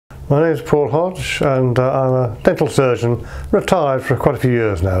My name is Paul Hodge and I'm a dental surgeon, retired for quite a few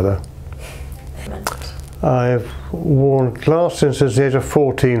years now though. I've worn glasses since the age of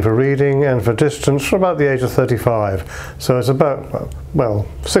 14 for reading and for distance for about the age of 35. So it's about, well,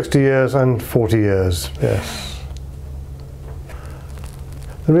 60 years and 40 years, yes.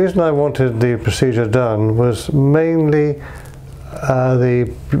 The reason I wanted the procedure done was mainly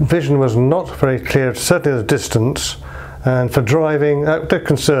the vision was not very clear, certainly at a distance. And for driving, that did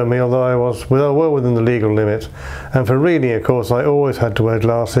concern me, although I was well within the legal limit. And for reading, of course, I always had to wear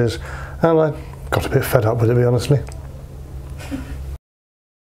glasses, and I got a bit fed up with it, to be honestly.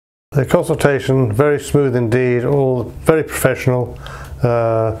 The consultation, very smooth indeed, all very professional.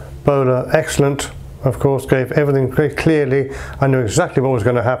 Bowler, excellent, of course, gave everything very clearly. I knew exactly what was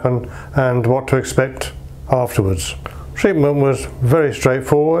going to happen and what to expect afterwards. Treatment was very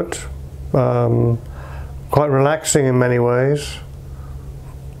straightforward. Quite relaxing in many ways,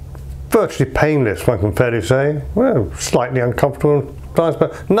 virtually painless, one can fairly say. Well, slightly uncomfortable at times,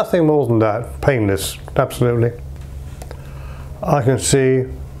 but nothing more than that. Painless, absolutely. I can see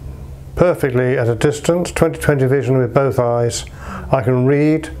perfectly at a distance, 20/20 vision with both eyes. I can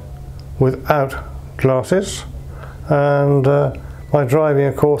read without glasses, and my driving,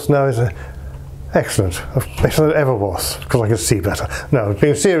 of course, now is excellent, better than it ever was, because I can see better. No,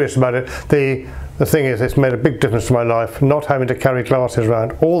 being serious about it, the thing is, it's made a big difference to my life, not having to carry glasses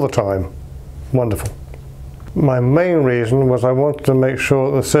around all the time. Wonderful. My main reason was I wanted to make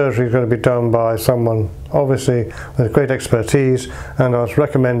sure that the surgery is going to be done by someone, obviously, with great expertise, and I was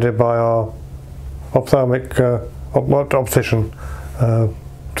recommended by our ophthalmic optician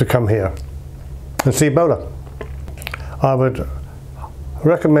to come here and see Bowler. I would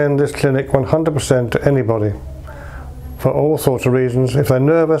recommend this clinic 100% to anybody for all sorts of reasons. If they're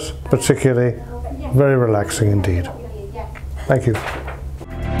nervous, particularly, very relaxing indeed. Thank you.